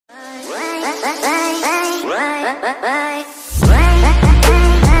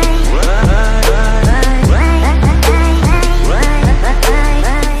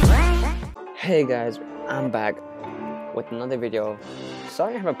Hey guys, I'm back with another video.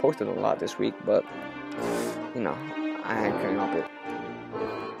 Sorry I haven't posted a lot this week, but you know, I couldn't help it.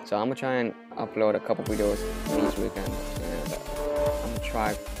 So I'm gonna try and upload a couple videos each weekend, and I'm gonna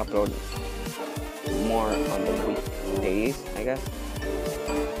try upload more on the weekdays, I guess.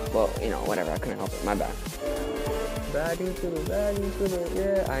 Well, you know, whatever, I couldn't help it, my bad. Bad YouTuber,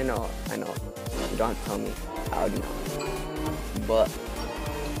 yeah, I know. You don't have to tell me, I already know. But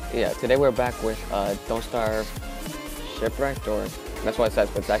yeah, today we're back with Don't Starve Shipwrecked, or that's what it says,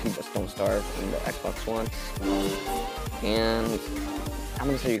 but it's actually just Don't Starve in the Xbox One. And I'm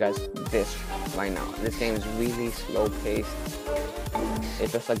gonna show you guys this right now. This game is really slow paced.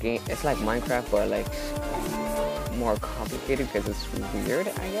 It's just a game, it's like Minecraft, but like more complicated because it's weird,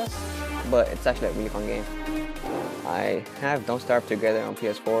 I guess. But it's actually a really fun game. I have Don't Starve together on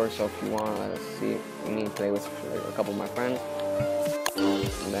PS4, so if you want to see me play with a couple of my friends,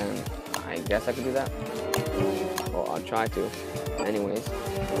 then I guess I could do that. Well, I'll try to. Anyways,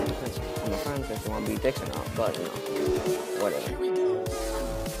 depends on my friends if they want to be dicks or not, but you know, whatever.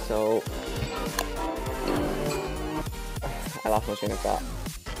 So, I lost my train of thought.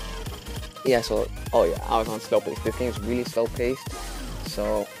 Yeah, so, oh yeah, I was on slow pace. This game is really slow paced,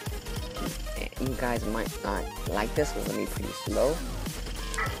 so you guys might not like this because it'll be pretty slow,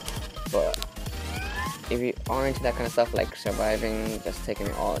 but if you are into that kind of stuff, like surviving, just taking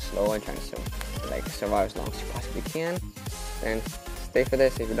it all slow and trying to like survive as long as you possibly can, then stay for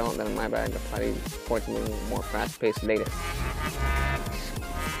this. If you don't, then my bad. I'll probably point to more fast-paced later.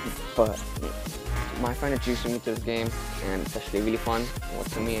 But my friend introduced me to this game, and it's actually really fun. Well,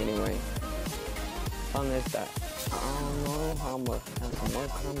 to me anyway. The problem is that I don't know how much more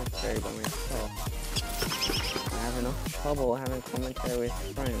commentary by myself. I have enough trouble having commentary with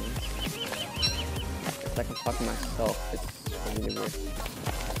friends. It's like I'm talking to myself. It's really weird.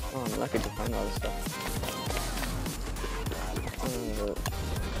 Oh, I'm lucky to find all this stuff.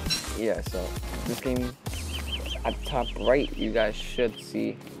 Yeah, so this game at the top right, you guys should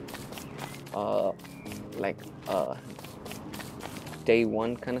see like day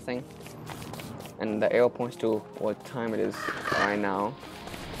 1 kind of thing, and the arrow points to what time it is right now.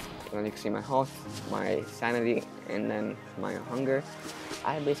 And you can see my health, my sanity, and then my hunger.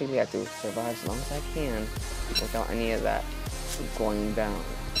 I basically have to survive as long as I can without any of that going down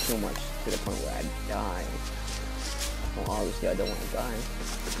too much to the point where I die. Well, obviously I don't want to die,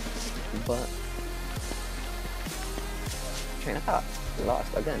 but train of thought,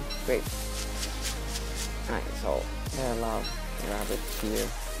 lost again. Great. Alright, so there are a lot of rabbits here,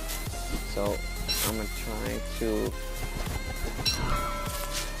 so I'm gonna try to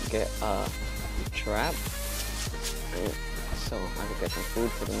get a trap so I could get some food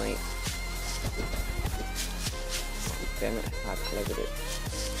for the night. Damn it, I collected it.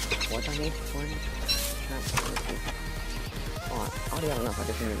 What do I need for one trap? Oh, I already have enough, I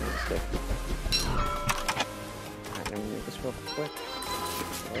just need another stick. Alright, let me make this real quick.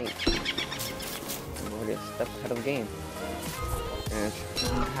 Wait. I'm already a step ahead of the game. And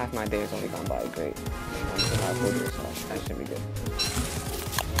half my day is only gone by. Great. I'm still have food here, so that should be good.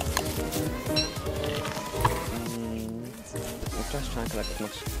 I'm just trying to collect as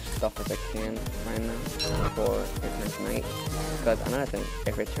much stuff as I can right now before it turns night. Because another thing,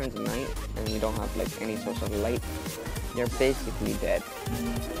 if it turns night and you don't have like any source of light, you're basically dead.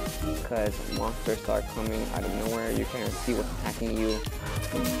 Because monsters start coming out of nowhere, you can't see what's attacking you,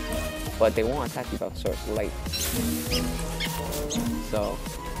 but they won't attack you without source of light. So,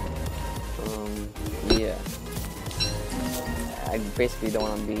 yeah. I basically don't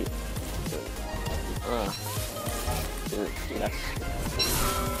want to be left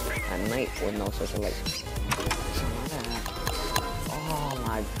at night with no source of light. Oh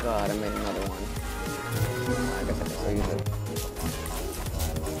my god, I made another one. I guess I can still use it.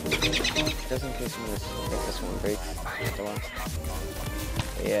 Just in case this one breaks after a while.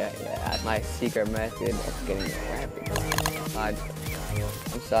 Yeah, my secret method of getting a rabbit.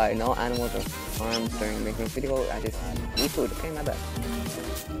 I'm sorry, no animals are harmed during making a video. I just eat food, okay, my bad.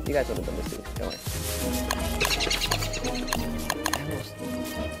 You guys would have done this too, don't worry.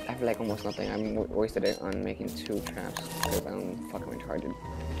 I feel like almost nothing. I wasted it on making 2 traps because I'm fucking retarded.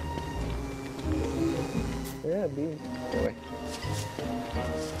 Yeah, dude. Get away.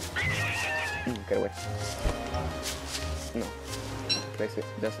 Get away. No. Place it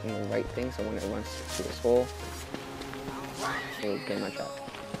just in the right thing so when it runs through this hole, it'll get my trap.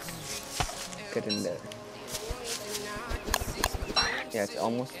 Get in there. Yeah, it's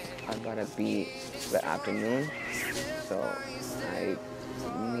almost, I've gotta be the afternoon, so I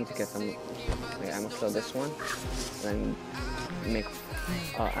need to get some, wait, I'm gonna kill this one, and then make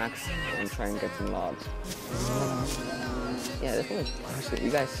axe and try and get some logs. Yeah, this one is busted.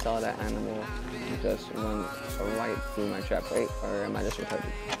 You guys saw that animal just run right through my trap, right? Or am I just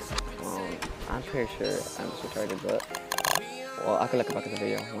retarded? I'm pretty sure I'm just retarded, but well, I could look back at the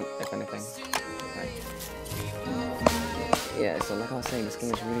video if anything. Right. Yeah, so like I was saying, this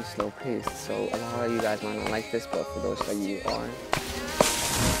game is really slow paced, so a lot of you guys might not like this, but for those of you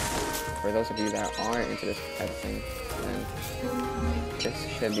that are into this type of thing, then this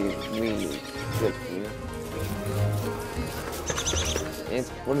should be really good for you. It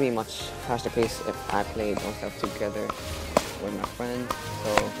would be much faster paced if I played all stuff together with my friends,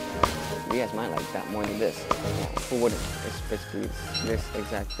 so you guys might like that more than this. Who wouldn't? It's basically this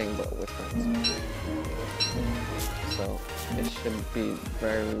exact thing but with friends. So it should be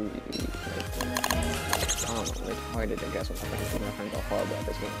very, like, I don't know, retarded, I guess, when my friends are horrible at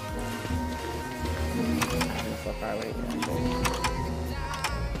this game. I'm so far away, actually.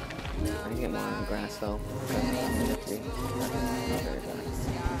 I need to get more on the grass though.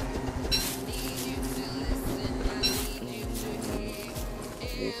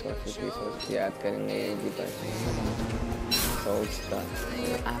 Resources. Yeah, it's getting a deeper. So it's the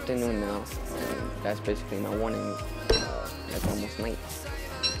afternoon now. That's basically my warning. It's almost night.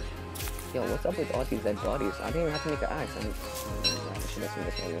 Yo, what's up with all these dead bodies? I didn't even have to make an axe. I should have seen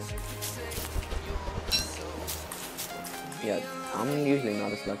this earlier. Yeah, I'm usually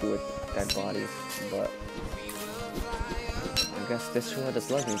not as lucky with dead bodies, but I guess this sure does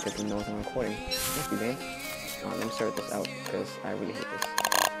love me because he knows I'm recording. Thank you, game. Let me start this out because I really hate this.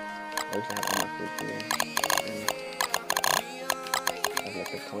 I wish I had all my food today. And I've got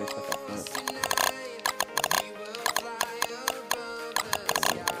the toy stuff up front.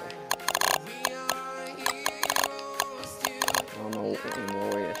 I don't know any more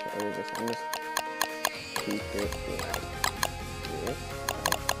way I should order this. I'm just keep it like this.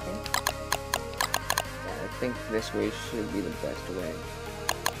 Yeah, I think this way should be the best way.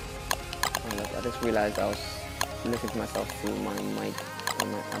 I just realized I was listening to myself through my mic on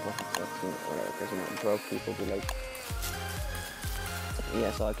my Apple headset or whatever, because broke people be like,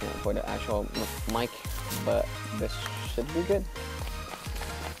 yeah, so I can't afford the actual mic, but this should be good.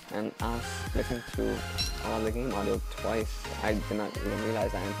 And I was listening to all the game audio twice. I did not even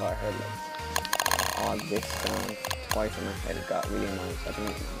realize that until I heard like all this sound twice in my head. It got really annoying. So I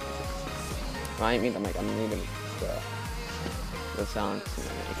think I mean, I'm reading the sounds.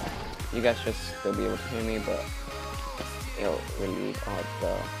 You guys should still be able to hear me, but it'll relieve all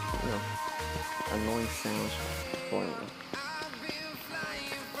the, annoying sounds for me.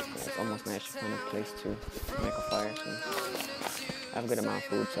 Yeah, it's almost nice to find a place to make a fire. So I have a good amount of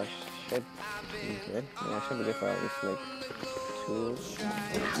food, so I should be good. Yeah, I should be good for at least like 2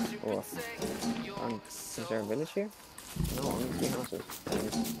 or is there a village here? No, only 3 houses.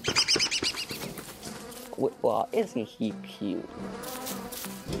 Well, isn't he cute?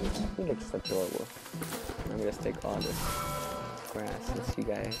 He looks adorable. Let me just take all this grass since you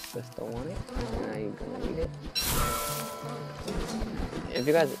guys just don't want it. Now you're gonna need it. If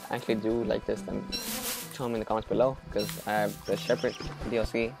you guys actually do like this, then tell me in the comments below, because I have the Shepherd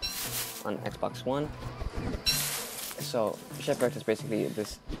DLC on Xbox One. So Shepherd is basically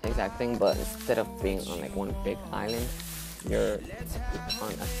this exact thing, but instead of being on like one big island, you're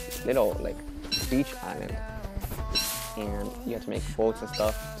on a little like beach island, and you have to make boats and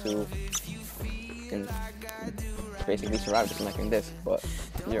stuff to basically survive, just like in this. But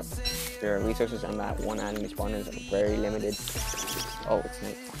your resources on that one island spawn is very limited. Oh, it's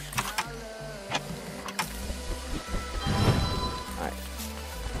night. Alright,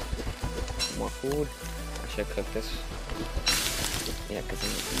 more food. I should cook this. Yeah, because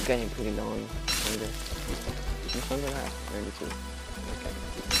I'm getting pretty low on hunger. How much hunger I have? 92. Okay.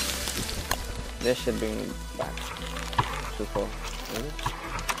 This should bring me back to full.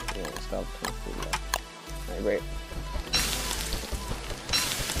 Yeah, it's got 20 food left. Alright, great.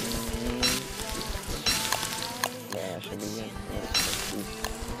 Yeah, I should be good.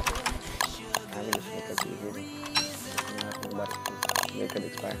 I really should look at these really. But they could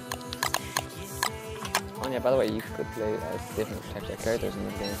expire. Oh yeah, by the way, you could play as different types of characters in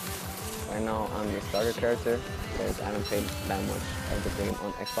this game. Right now, I'm the starter character, because I haven't played that much of the game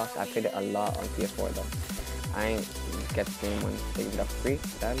on Xbox. I played it a lot on PS4 though. I ain't get the game when they give it up free,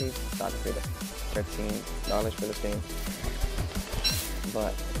 sadly, so I paid $13 for this game.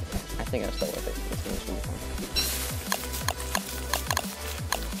 But I think I'm still worth it. This game is really fun.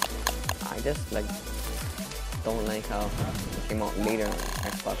 I just like don't like how it came out later on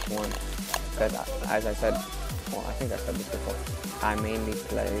Xbox One. Because as I said, well, I think I said this before, I mainly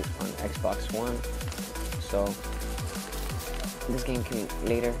play on Xbox One, so this game came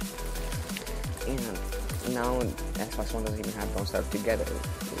later, and now Xbox One doesn't even have Don't Starve Together,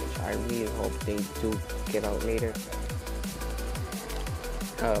 which I really hope they do give out later.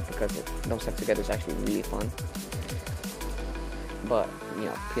 Because Don't Starve Together is actually really fun. But, you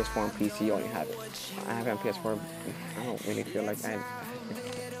know, PS4 and PC only have it. I have it on PS4, I don't really feel like I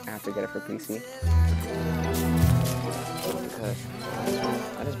have to get it for PC. Because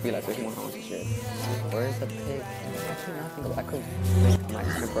I just feel like there's more houses here. Where is the pig? Actually, now I think I could make my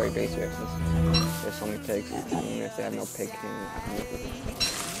temporary base here since there's so many pigs. Even if they have no pig king, I can make it.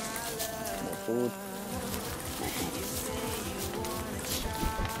 More food.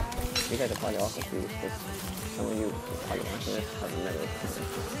 You guys are probably also curious because some of you probably watching this have never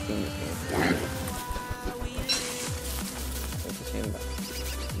seen this game. It's a shame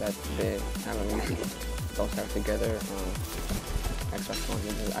that they haven't released Don't Starve Together on Xbox One.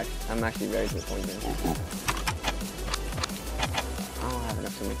 I'm actually very disappointed. I don't have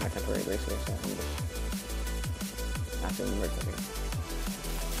enough to make my temporary base here, so I'm just after the merge again.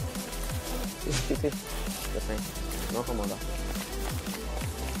 See, the same. No homo though.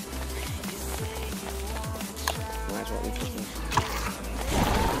 Might as well eat this.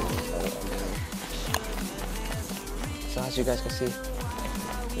 So as you guys can see,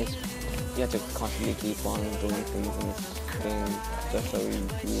 it's, you have to constantly keep on doing things in this game just so you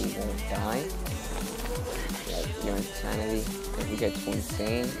won't die. Like your insanity, if you get too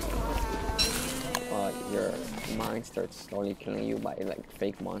insane, your mind starts slowly killing you by like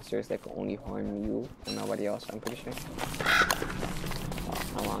fake monsters that can only harm you and nobody else, I'm pretty sure.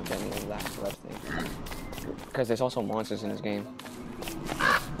 I won't get any of that thing. Because there's also monsters in this game.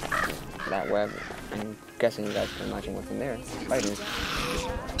 That web, I'm guessing you guys can imagine what's in there. Spiders.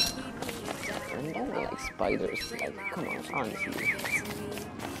 And I don't like spiders. Like, come on, honestly.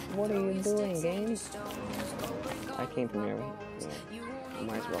 What are you doing, game? I came from here. Yeah. I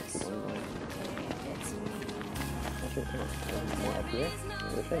might as well keep on going. I should come more up here.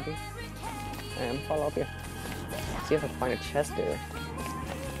 There should be. Hey, I'm gonna follow up here. See if I can find a chest there.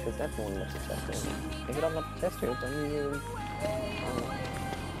 Because everyone loves a chest there. If you don't love a chest there, then you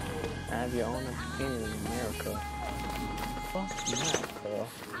have your own opinion in America. Fuck America.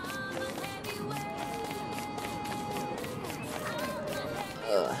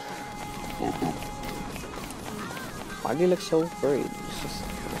 Why do you look so worried? It's just...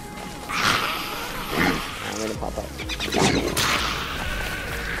 I'm gonna pop up.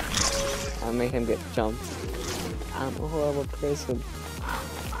 I made him get jumped. I'm a horrible person.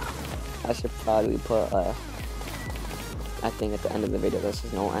 I should probably put a thing at the end of the video that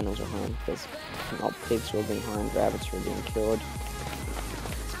says no animals are harmed, because no pigs were being harmed, rabbits were being killed,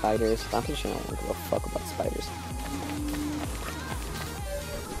 spiders. I'm pretty sure I don't give a fuck about spiders.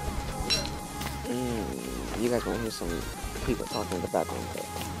 You guys might hear some people talking in the background, but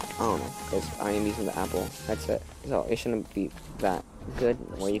I don't know, because I am using the Apple headset, so it shouldn't be that good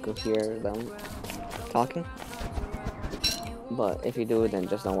where you can hear them talking. But if you do, then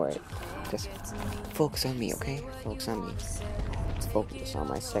just don't worry. Just focus on me, okay? Focus on me. Focus on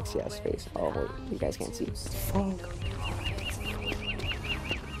my sexy ass face. Oh wait, you guys can't see. Fuck.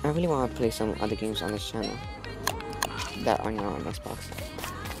 I really want to play some other games on this channel that are not on Xbox.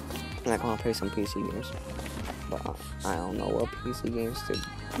 Like I want to play some PC games, but I don't know what PC games to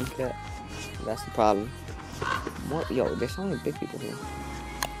get. That's the problem. What? Yo, there's so many big people here.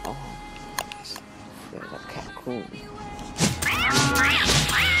 Oh, there's a Cocoon.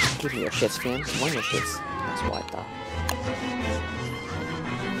 Give me your shits, man. One your shits. That's what I thought.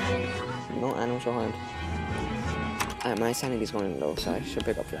 No animals are harmed. My sanity's going low, so I should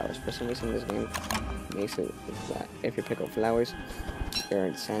pick up flowers. For some reason, this game makes it that if you pick up flowers, your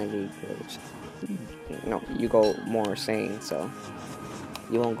insanity goes. No, you go more sane, so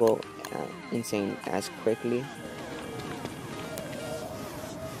you won't go insane as quickly.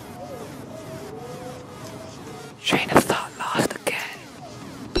 Train of thought lost again.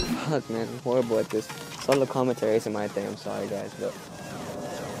 Fuck, man, I'm horrible at this. Solo commentary isn't my thing. I'm sorry, guys, but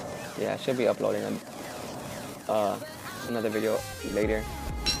yeah, I should be uploading another video later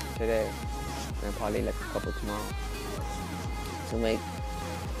today, and probably like a couple tomorrow to make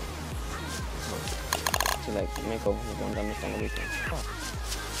over one that missed on the weekend. Fuck.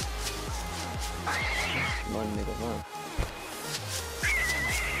 Run, nigga, run.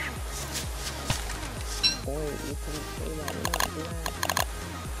 Boy, you couldn't say that. You're not doing that.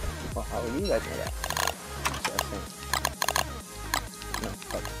 Well, how are you guys know that? No,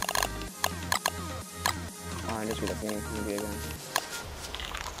 fuck. Oh, I just read up game movie again.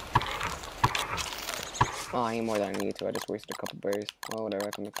 Oh, I need more than I need to. I just wasted a couple berries. Oh, whatever,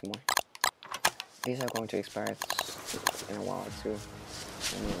 I can make some more. These are going to expire in a while too.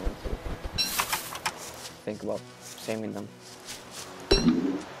 I may want to think about saving them.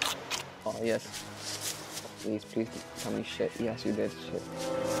 Oh yes. Please tell me shit. Yes, you did shit.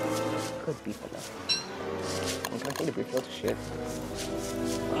 Good people though. Can I take the beef to shit?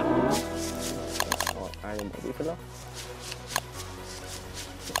 Oh, I didn't beef though.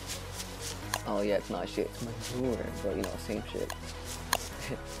 Oh yeah, it's not shit. It's my ruler, but you know, same shit.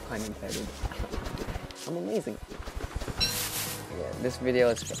 I'm entitled. I'm amazing. Yeah, this video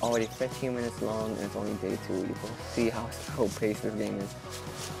is already 15 minutes long and it's only day 2. You can see how paced this game is.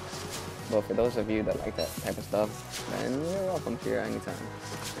 But for those of you that like that type of stuff, then you're welcome here anytime.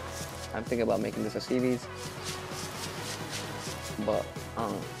 I'm thinking about making this a series, but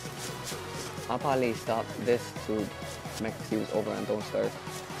I'll probably stop this to make the series over and don't start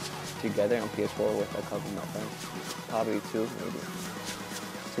together on PS4 with a couple of my friends. Probably 2, maybe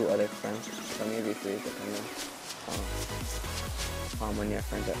 2 other friends, so maybe 3 depending on when your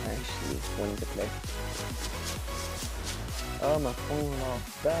friends are actually wanting to play. Oh, my phone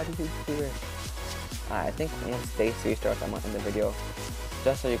off. Bad YouTuber. I think once day 3 starts, I'm gonna end the video.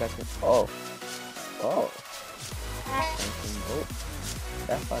 Just so you guys can. Oh. Something dope.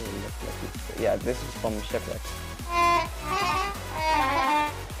 That probably looks like it. Yeah, this is from Shipwreck.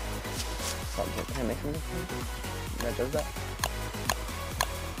 Something. Can I make something that does that?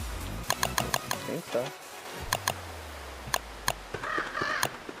 I think so.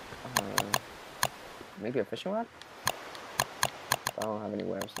 Maybe a fishing rod? I don't have any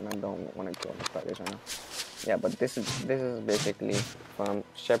webs and I don't want to kill the spiders right now. Yeah, but this is basically from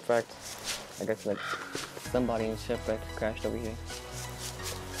Shipwreck. I guess like somebody in Shipwreck crashed over here.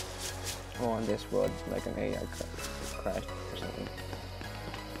 Or on this road, like an AI crashed or something.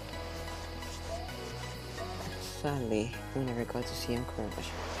 Sadly, we never got to see him crash.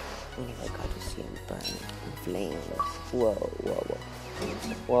 We never got to see him burn in flames. Whoa.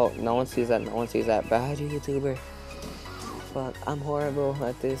 Well, no one sees that. Bad YouTuber. But I'm horrible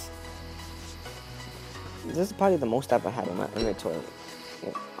at this. This is probably the most I've ever had in my inventory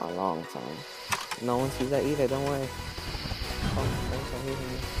in a long time. No one sees that either, don't worry. Oh, thanks for hating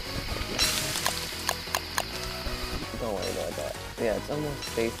me. Don't worry about that. Yeah, it's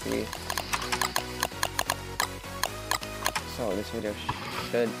almost day 3. So this video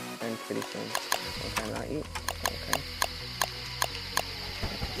should end pretty soon. What can I eat? Okay.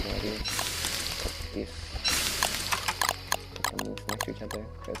 Ready. Beef. Move next to each other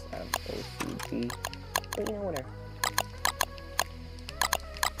because I have OCD. But you know, whatever.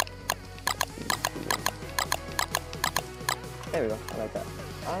 There we go. I like that.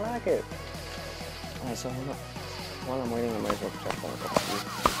 I like it. Alright, so hold up. While I'm waiting, I might as well check one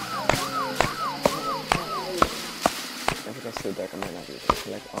if it's too dark, I might not be able to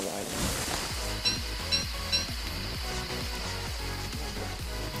collect all the items.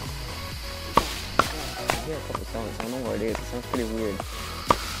 I hear a couple sounds. I don't know what it is. It sounds pretty weird.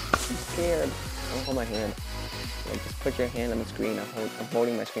 I'm scared. Don't hold my hand. Like, just put your hand on the screen. I'm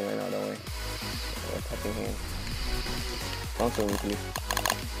holding my screen right now, don't worry. Or touching hand. Don't sue me, please.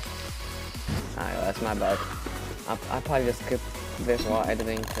 Alright, well, that's my bad. I probably just skip this while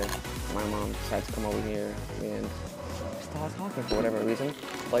editing because my mom decided to come over here and start talking for whatever reason.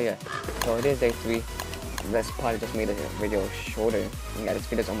 But yeah, so it is day 3. Let's probably just made the video shorter. Yeah, this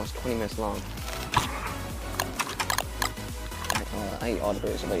video is almost 20 minutes long. I eat all the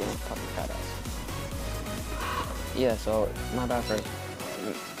birds, but you know, fucking fat ass. Yeah, so my bad for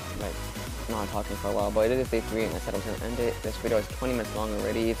like not talking for a while, but it is day 3 and I said I was gonna end it. This video is 20 minutes long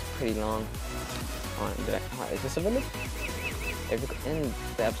already. It's pretty long. Is this a village? If you could end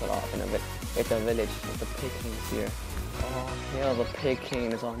the episode off in a bit, it's a village. The pig king is here. Oh, yeah, the pig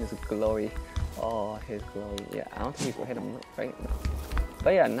king is on his glory. Oh, his glory. Yeah, I don't think you can hit him right now.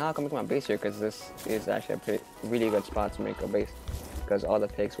 But yeah, now I can make my base here because this is actually a really good spot to make a base. Because all the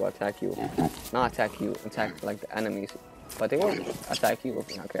pigs will attack you. Not attack you, attack like the enemies. But they will attack you if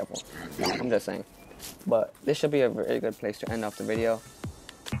you're not careful. I'm just saying. But this should be a very good place to end off the video.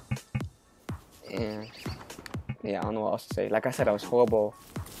 And yeah, I don't know what else to say. Like I said, I was horrible.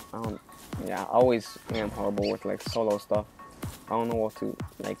 Yeah, I always am horrible with like solo stuff. I don't know what to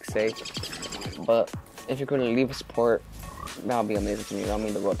like say. But if you could leave a support, that would be amazing to me. That would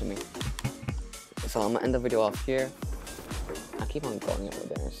mean the world to me. So I'm gonna end the video off here. I keep on going over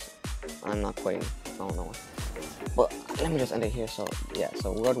there. I'm not quitting. I don't know why. But let me just end it here. So yeah,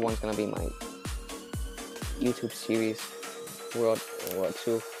 so World 1 is gonna be my YouTube series. World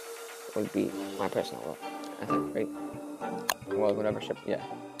 2 would be my personal world. I think, right? Well, whatever ship, yeah.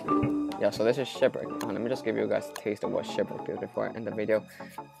 Yeah, so this is Shipwreck. Let me just give you guys a taste of what Shipwreck is before I end the video.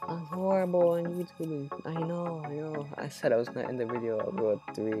 I'm horrible on YouTube. I know. I said I was gonna end the video at World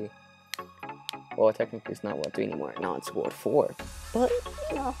 3. Well, technically it's not World 3 anymore. Now it's World 4. But,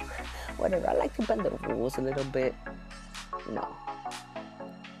 you know, whatever. I like to bend the rules a little bit. No.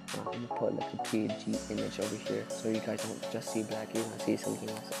 I'm gonna put like a PNG image over here so you guys don't just see black, you're gonna see something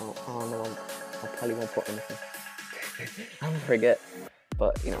else. I don't know. I probably won't put anything. I'm gonna forget.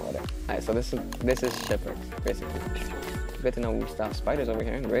 But you know, whatever. Alright, so this is Shipwreck, basically. Good to know we still have spiders over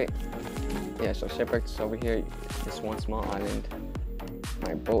here. Great. Yeah, so Shipwreck's over here. This one small island.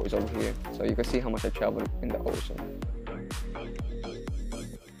 My boat is over here. So you can see how much I traveled in the ocean.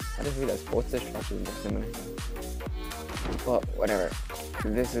 I just realized both the structures look similar. But whatever.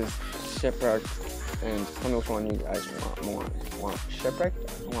 This is Shipwreck, and just tell me which one you guys want Shipwreck?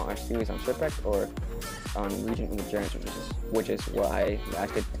 Want our series on Shipwreck or on Region of Endurance, which is what I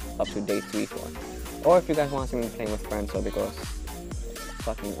lasted up to day 3 for. Or if you guys want to see me playing with friends, so because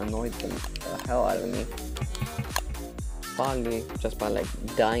fucking annoyed the hell out of me. Probably just by like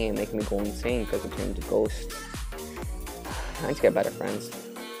dying and making me go insane because it turned to ghost. I need to get better friends.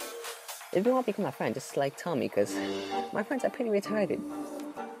 If you want to become my friend, just like tell me, because my friends are pretty retarded.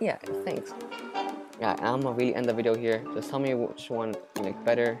 Yeah, thanks. Yeah, I'm gonna really end the video here. Just tell me which one you like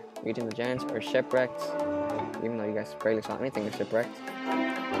better, Region of Giants or Shipwrecked. Even though you guys barely saw anything of Shipwrecked.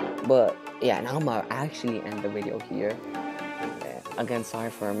 But yeah, now I'm gonna actually end the video here. Again,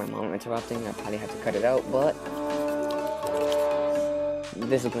 sorry for my mom interrupting. I probably had to cut it out, but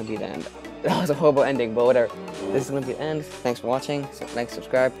this is gonna be the end. That was a horrible ending, but whatever. This is gonna be the end. Thanks for watching. So, like,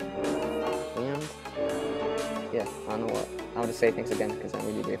 subscribe. And yeah, I don't know what. I'll just say thanks again because I'm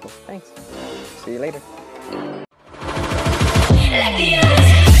really grateful. Thanks. See you later.